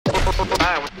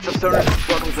Hi, what's up, stoners?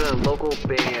 Welcome to the local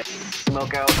band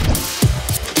Smokeout.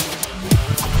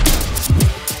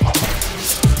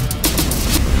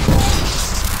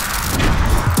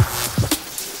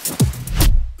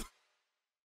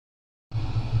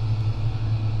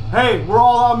 Hey, we're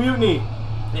all on mutiny,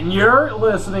 and you're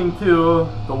listening to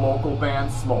the local band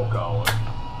Smokeout.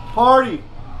 Party!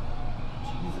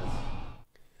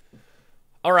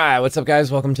 Alright, what's up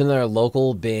guys? Welcome to another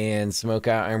local band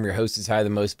Smokeout. I'm your host, is High the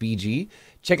Most BG.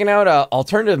 Checking out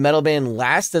alternative metal band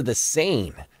Last of the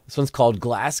Sane. This one's called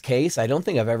Glass Case. I don't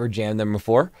think I've ever jammed them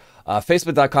before.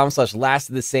 Facebook.com/Last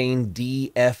of the Sane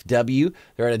DFW.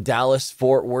 They're out of Dallas,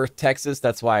 Fort Worth, Texas.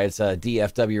 That's why it's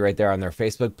DFW right there on their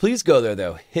Facebook. Please go there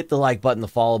though. Hit the like button, the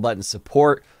follow button,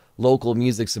 support local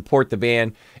music, support the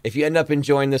band. If you end up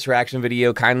enjoying this reaction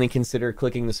video, kindly consider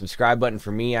clicking the subscribe button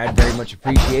for me. I'd very much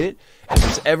appreciate it. If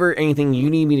there's ever anything you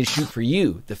need me to shoot for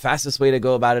you, the fastest way to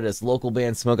go about it is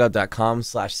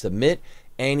localbandsmokeout.com/submit.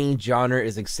 Any genre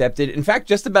is accepted. In fact,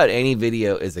 just about any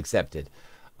video is accepted.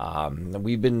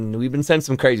 We've been sent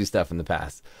some crazy stuff in the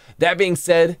past. That being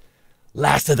said,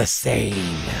 Last of the Sane.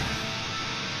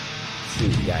 Let's see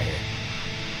what we got here.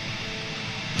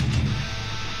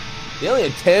 They only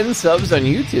had 10 subs on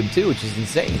YouTube too, which is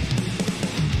insane.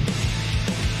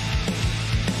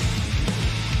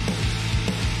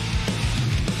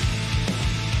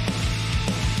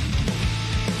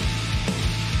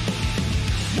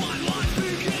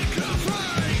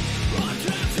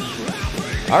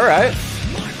 All right.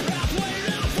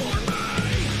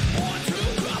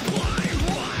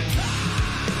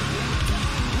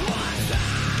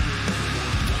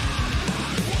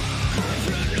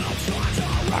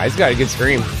 Oh, he's got a good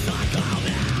scream.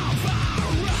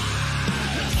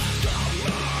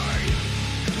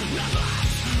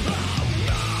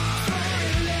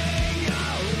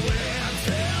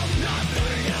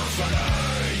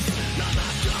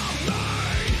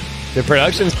 The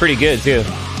production's pretty good too.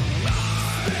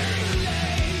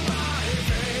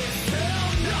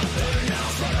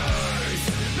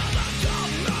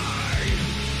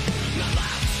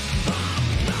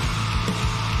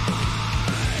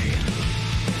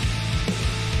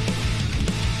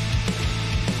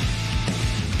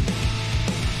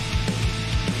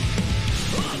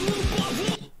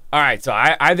 All right, so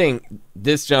I think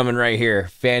this gentleman right here,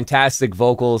 fantastic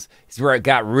vocals. He's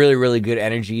got really, really good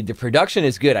energy. The production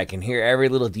is good. I can hear every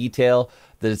little detail.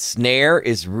 The snare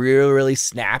is really, really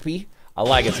snappy. I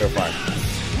like it so far.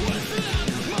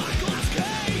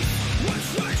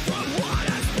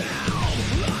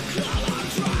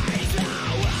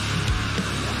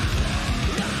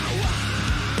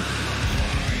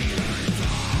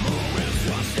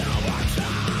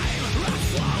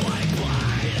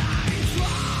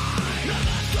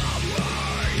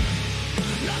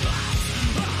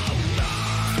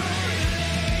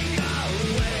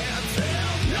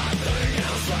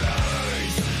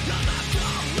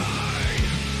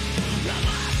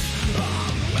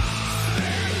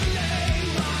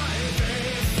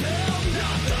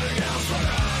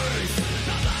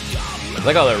 I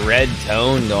like all the red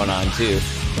tone going on too.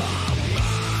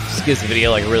 Just gives the video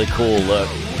like a really cool look,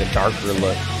 like a darker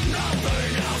look.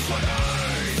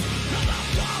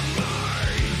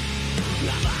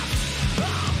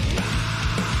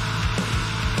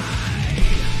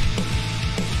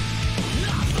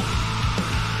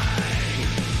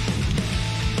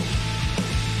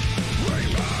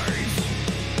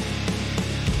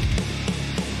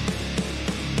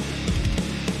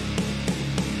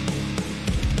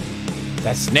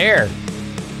 That snare.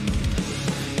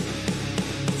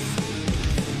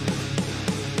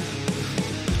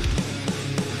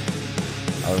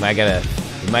 Oh, we might get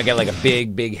like a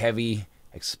big, heavy,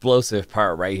 explosive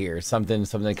part right here. Something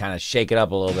to kind of shake it up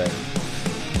a little bit.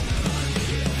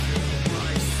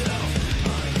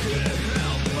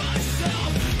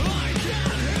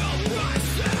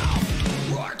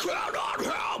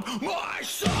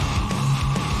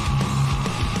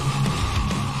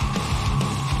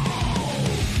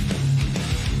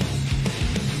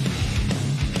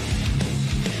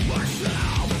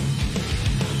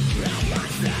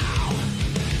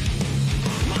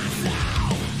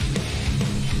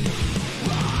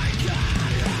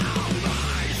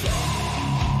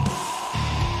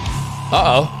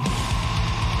 Uh-oh.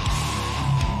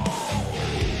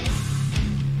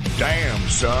 Damn,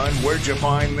 son, where'd you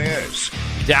find this?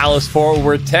 Dallas, Fort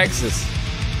Worth, Texas.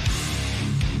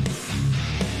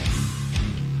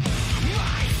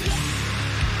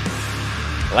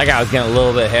 I like how it's getting a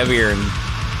little bit heavier and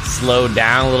slowed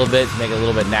down a little bit to make it a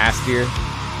little bit nastier.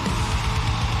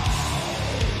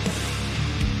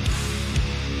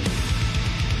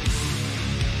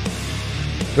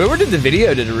 Whoever did the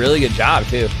video did a really good job,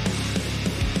 too.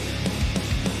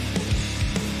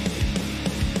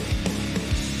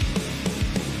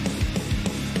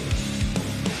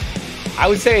 I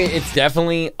would say it's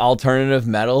definitely alternative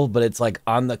metal, but it's like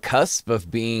on the cusp of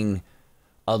being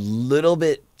a little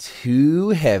bit too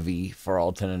heavy for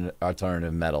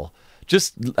alternative metal,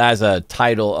 just as a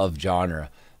title of genre.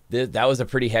 That was a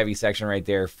pretty heavy section right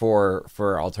there for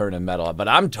alternative metal, but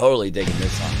I'm totally digging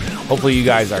this song. Hopefully you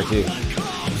guys are too.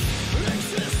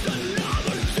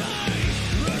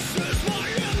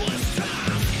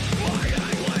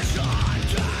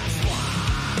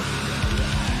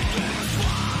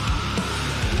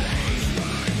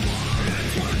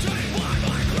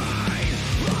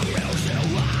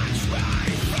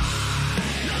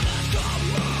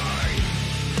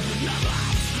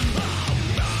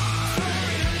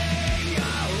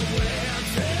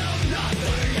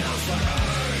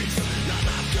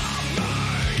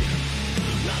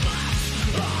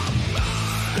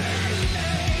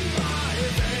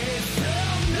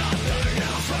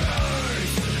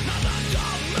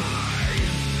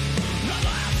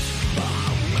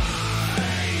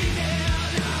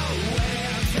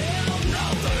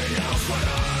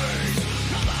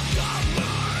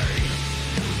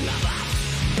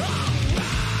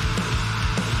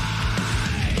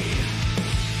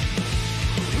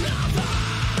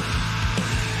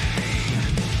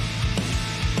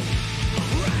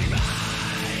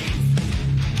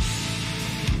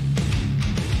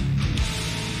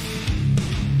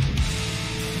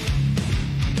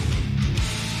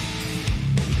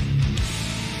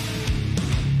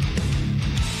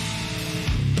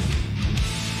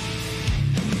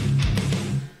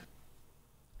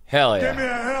 Hell yeah. Give me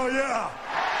a hell yeah.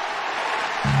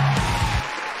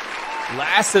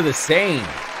 Last of the Sane.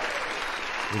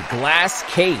 Glass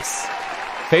Case.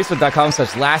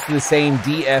 Facebook.com/Last of the Sane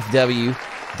DFW.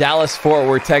 Dallas, Fort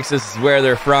Worth, Texas is where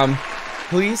they're from.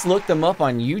 Please look them up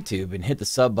on YouTube and hit the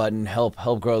sub button. Help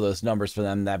grow those numbers for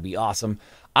them. That'd be awesome.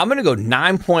 I'm gonna go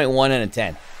 9.1 out of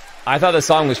 10. I thought the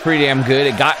song was pretty damn good.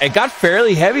 It got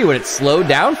fairly heavy when it slowed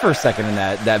down for a second in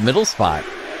that middle spot.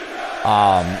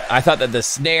 I thought that the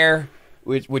snare,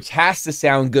 which has to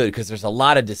sound good because there's a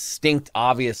lot of distinct,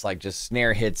 obvious, like just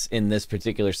snare hits in this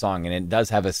particular song, and it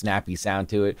does have a snappy sound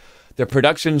to it. The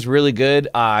production's really good.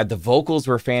 The vocals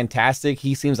were fantastic.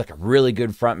 He seems like a really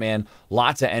good frontman.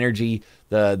 Lots of energy.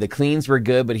 The cleans were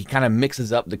good, but he kind of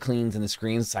mixes up the cleans and the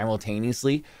screams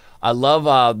simultaneously. I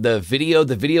love the video.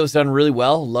 The video's done really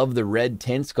well. Love the red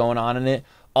tints going on in it.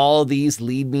 All of these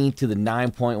lead me to the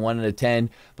 9.1 out of 10.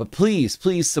 But please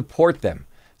support them.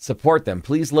 Support them.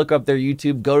 Please look up their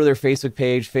YouTube. Go to their Facebook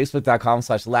page,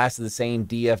 facebook.com/Last of the Sane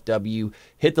DFW.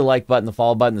 Hit the like button, the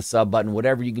follow button, the sub button,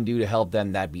 whatever you can do to help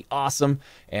them. That'd be awesome.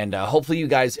 And hopefully you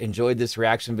guys enjoyed this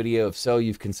reaction video. If so,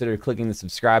 you've considered clicking the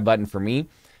subscribe button for me.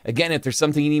 Again, if there's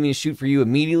something you need me to shoot for you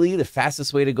immediately, the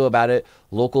fastest way to go about it,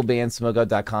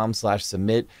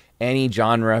 localbandsmokeout.com/submit. Any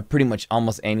genre, pretty much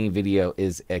almost any video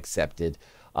is accepted.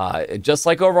 Just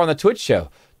like over on the Twitch show,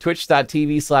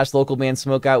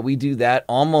 twitch.tv/localbandsmokeout. We do that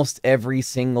almost every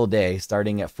single day,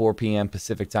 starting at 4 p.m.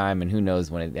 Pacific time, and who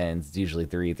knows when it ends. It's usually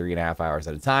 3.5 hours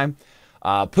at a time.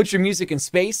 Put your music in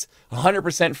space.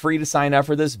 100% free to sign up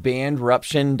for this.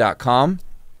 Bandruption.com.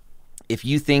 If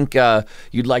you think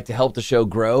you'd like to help the show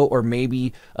grow, or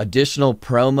maybe additional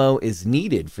promo is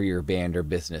needed for your band or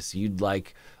business, you'd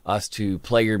like us to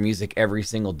play your music every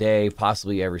single day,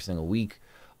 possibly every single week,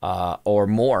 or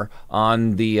more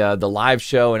on the live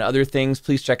show and other things,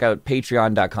 please check out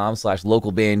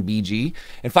patreon.com/localbandbg.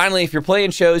 And finally, if you're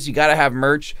playing shows, you got to have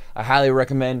merch. I highly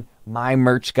recommend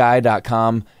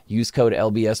mymerchguy.com. Use code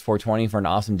LBS420 for an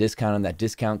awesome discount, and that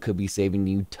discount could be saving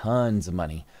you tons of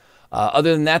money.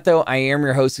 Other than that, though, I am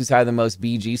your host who's high the most,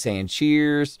 BG, saying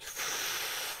cheers,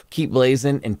 keep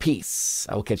blazing, and peace.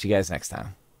 I will catch you guys next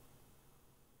time.